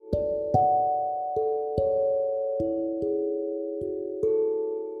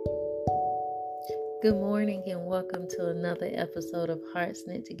Good morning and welcome to another episode of Hearts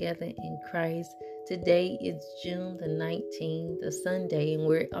Knit Together in Christ. Today is June the 19th, a Sunday, and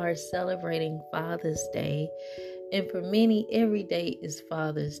we are celebrating Father's Day. And for many, every day is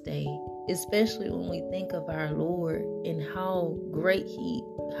Father's Day, especially when we think of our Lord and how great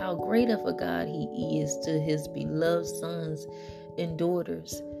of a God He is to His beloved sons and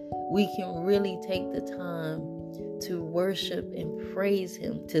daughters. We can really take the time to worship and praise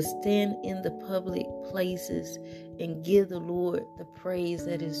Him, to stand in the public places and give the Lord the praise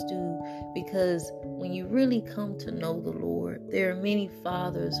that is due. Because when you really come to know the Lord, there are many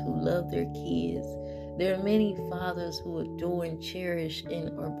fathers who love their kids. There are many fathers who adore and cherish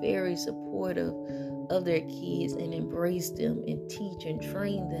and are very supportive of their kids and embrace them and teach and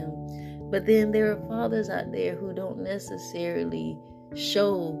train them. But then there are fathers out there who don't necessarily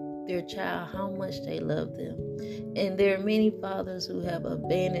show their child how much they love them. And there are many fathers who have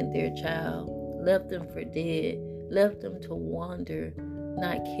abandoned their child, left them for dead, left them to wander,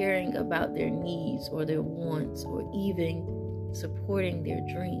 not caring about their needs or their wants or even supporting their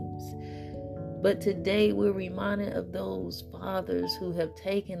dreams. But today we're reminded of those fathers who have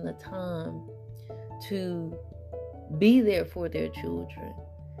taken the time to be there for their children.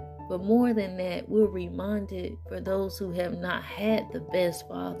 But more than that, we're reminded for those who have not had the best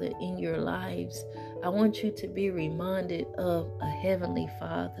father in your lives, I want you to be reminded of a heavenly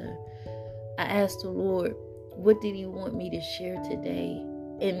Father. I asked the Lord, what did He want me to share today?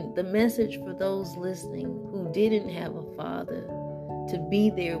 And the message for those listening who didn't have a father, to be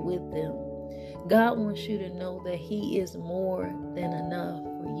there with them. God wants you to know that He is more than enough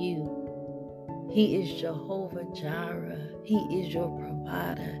for you. He is Jehovah Jireh. He is your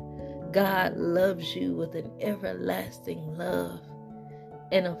provider. God loves you with an everlasting love.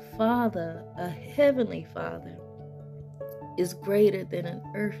 And a father, a heavenly Father, is greater than an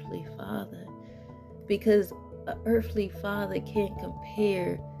earthly father, because an earthly father can't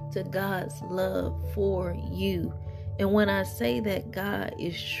compare to God's love for you. And when I say that God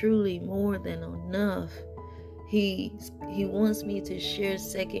is truly more than enough, He wants me to share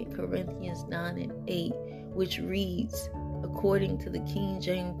 2 Corinthians 9:8, which reads, according to the King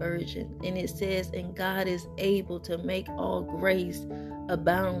James Version, and it says, and God is able to make all grace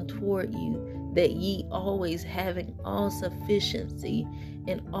abound toward you, that ye always having all sufficiency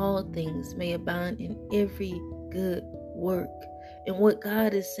in all things may abound in every good work. And what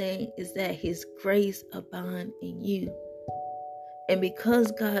God is saying is that His grace abound in you. And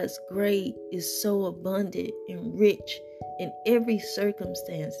because God's grace is so abundant and rich in every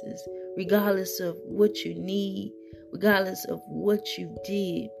circumstances, regardless of what you need, regardless of what you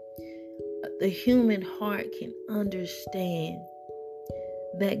did, the human heart can understand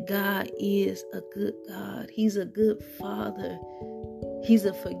that God is a good God. He's a good Father. He's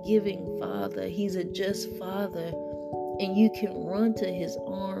a forgiving Father. He's a just Father. And you can run to His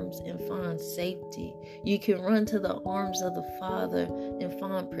arms and find safety. You can run to the arms of the Father and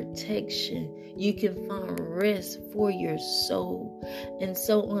find protection. You can find rest for your soul. And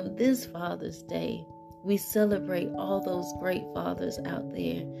so on this Father's Day, we celebrate all those great fathers out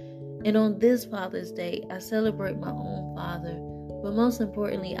there. And on this Father's Day, I celebrate my own father. But most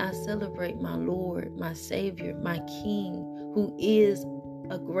importantly, I celebrate my Lord, my Savior, my King, who is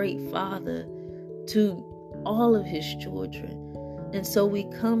a great Father to all of His children. And so we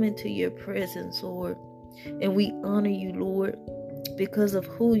come into your presence, Lord, and we honor you, Lord, because of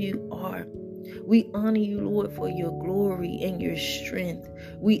who you are. We honor you, Lord, for your glory and your strength.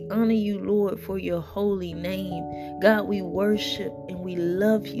 We honor you, Lord, for your holy name. God, we worship and we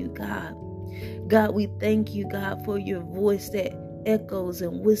love you, God. God, we thank you, God, for your voice that echoes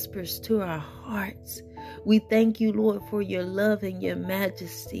and whispers to our hearts. We thank you, Lord, for your love and your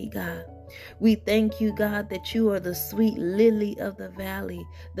majesty, God. We thank you, God, that you are the sweet lily of the valley,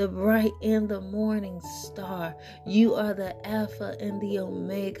 the bright and the morning star. You are the Alpha and the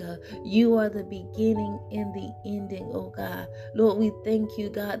Omega. You are the beginning and the ending, oh God. Lord, we thank you,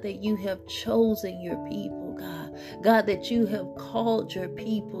 God, that you have chosen your people, God. God, that you have called your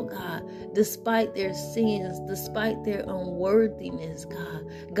people, God, despite their sins, despite their unworthiness, God.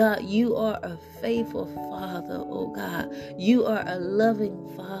 God, you are a faithful Father, oh God. You are a loving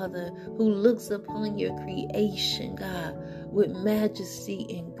Father who looks upon your creation, God, with majesty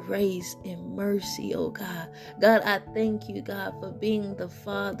and grace and mercy, oh God. God, I thank you, God, for being the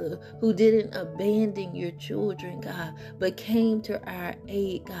Father who didn't abandon your children, God, but came to our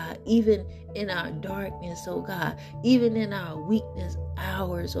aid, God, even in our darkness, oh God, even in our weakness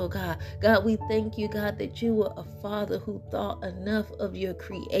hours, oh God. God, we thank you, God, that you were a Father who thought enough of your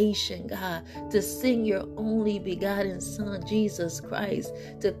creation, God, to send your only begotten Son, Jesus Christ,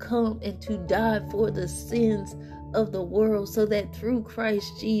 to come and to die for the sins of the world, so that through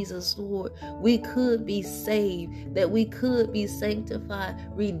Christ Jesus, Lord, we could be saved, that we could be sanctified,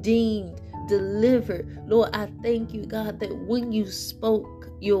 redeemed, delivered. Lord, I thank you, God, that when you spoke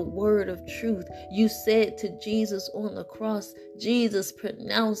your word of truth, you said to Jesus on the cross, Jesus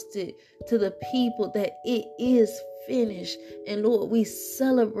pronounced it to the people that it is finished. And Lord, we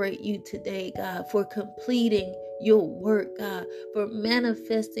celebrate you today, God, for completing your work, God, for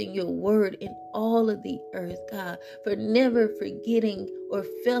manifesting your word in all of the earth, God, for never forgetting or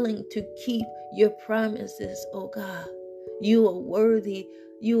failing to keep your promises, oh God. You are worthy.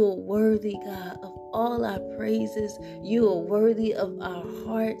 You are worthy, God, of all our praises. You are worthy of our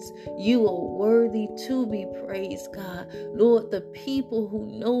hearts. You are worthy to be praised, God. Lord, the people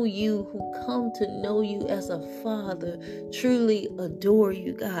who know you, who come to know you as a Father, truly adore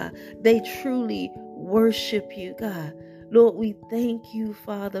you, God. They truly worship you, God. Lord, we thank you,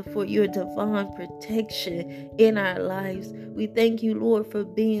 Father, for your divine protection in our lives. We thank you, Lord, for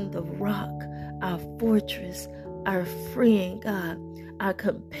being the rock, our fortress, our friend, God, our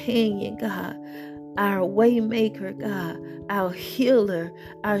companion, God, our waymaker, God, our healer,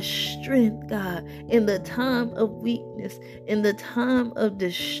 our strength, God, in the time of weakness, in the time of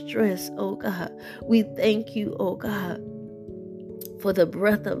distress, oh God. We thank you, oh God, for the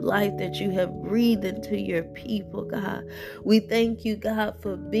breath of life that you have breathed into your people, God. We thank you, God,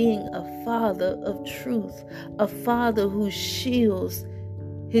 for being a Father of truth, a Father who shields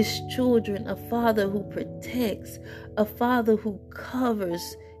his children, a Father who protects, a Father who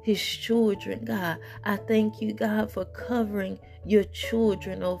covers his children, God. I thank you, God, for covering your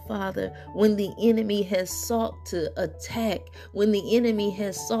children, oh Father, when the enemy has sought to attack, when the enemy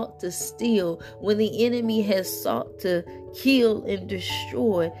has sought to steal, when the enemy has sought to kill and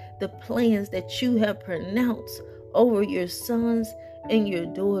destroy the plans that you have pronounced over your sons and your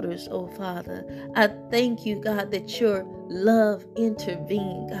daughters, oh Father. I thank you, God, that your love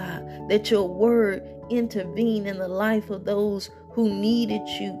intervened, God, that your word intervened in the life of those who needed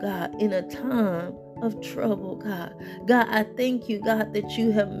you, God, in a time of trouble, God. God, I thank you, God, that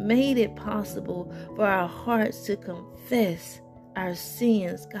you have made it possible for our hearts to confess our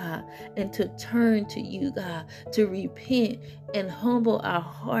sins, God, and to turn to you, God, to repent and humble our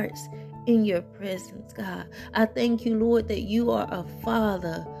hearts in your presence, God. I thank you, Lord, that you are a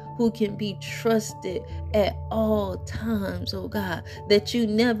Father who can be trusted at all times, oh God, that you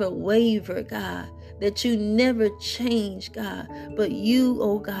never waver, God, that you never change, God, but you,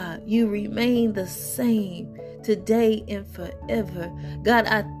 oh God, you remain the same today and forever. God,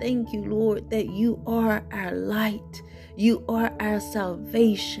 I thank you, Lord, that you are our light. You are our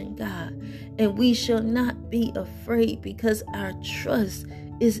salvation, God, and we shall not be afraid because our trust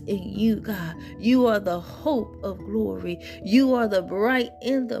is in you, God. You are the hope of glory. You are the bright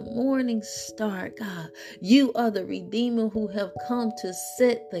in the morning star, God. You are the Redeemer who have come to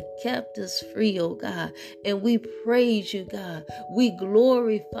set the captives free, oh God. And we praise you, God. We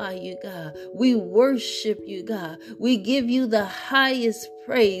glorify you, God. We worship you, God. We give you the highest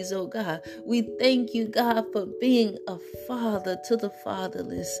praise, oh God. We thank you, God, for being a father to the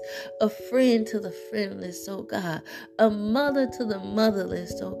fatherless, a friend to the friendless, oh God, a mother to the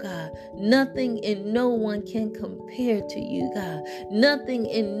motherless, oh God. Nothing and no one can compare to you, God. Nothing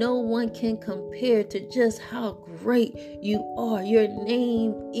and no one can compare to just how great you are. Your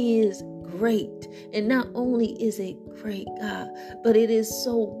name is great. And not only is it great, God, but it is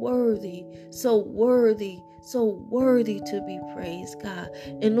so worthy, so worthy, so worthy to be praised, God.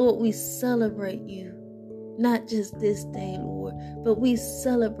 And Lord, we celebrate you, not just this day, Lord, but we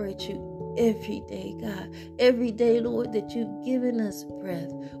celebrate you every day, God. Every day, Lord, that you've given us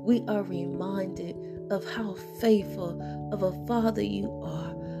breath, we are reminded of how faithful of a Father you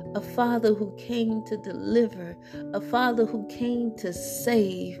are. A Father who came to deliver, a Father who came to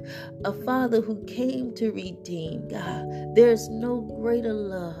save, a Father who came to redeem, God. There's no greater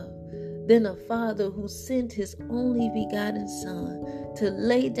love than a Father who sent his only begotten Son to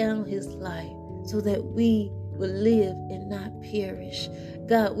lay down his life so that we will live and not perish.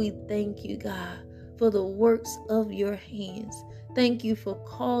 God, we thank you, God, for the works of your hands. Thank you for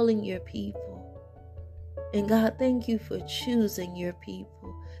calling your people. And God, thank you for choosing your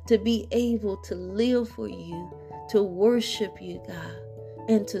people to be able to live for you, to worship you, God,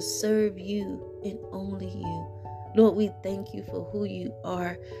 and to serve you and only you. Lord, we thank you for who you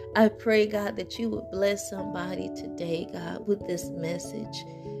are. I pray, God, that you would bless somebody today, God, with this message.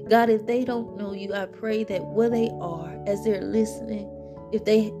 God, if they don't know you, I pray that where they are, as they're listening, if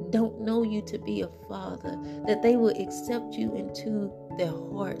they don't know you to be a father, that they will accept you into their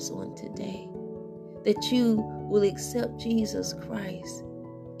hearts on today. That you will accept Jesus Christ.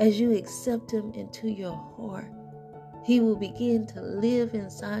 As you accept him into your heart, he will begin to live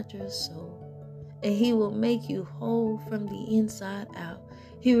inside your soul. And he will make you whole from the inside out.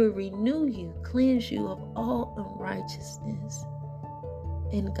 He will renew you, cleanse you of all unrighteousness.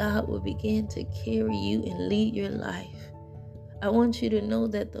 And God will begin to carry you and lead your life. I want you to know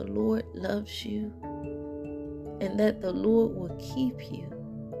that the Lord loves you, and that the Lord will keep you,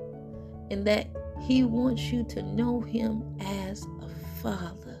 and that he wants you to know him as a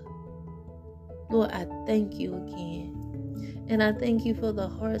father. Lord, I thank you again. And I thank you for the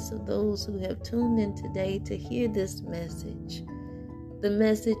hearts of those who have tuned in today to hear this message. The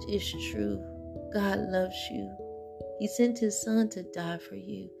message is true. God loves you. He sent his son to die for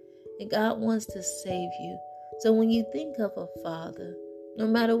you. And God wants to save you. So when you think of a father, no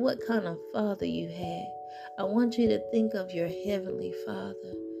matter what kind of father you had, I want you to think of your heavenly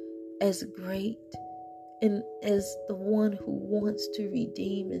Father as great and as the one who wants to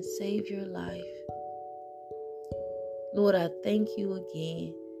redeem and save your life. Lord, I thank you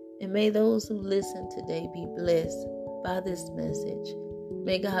again. And may those who listen today be blessed by this message.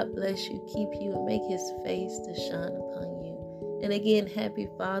 May God bless you, keep you, and make his face to shine upon you. And again, happy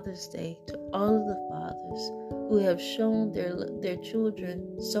Father's Day to all of the fathers who have shown their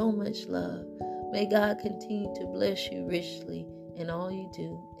children so much love. May God continue to bless you richly in all you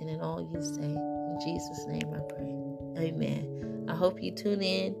do and in all you say. In Jesus' name I pray. Amen. I hope you tune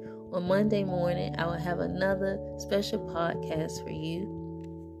in. On Monday morning, I will have another special podcast for you.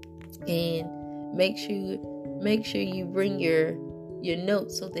 And make sure you bring your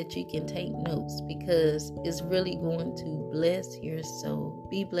notes so that you can take notes, because it's really going to bless your soul.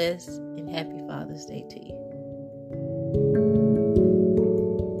 Be blessed, and happy Father's Day to you.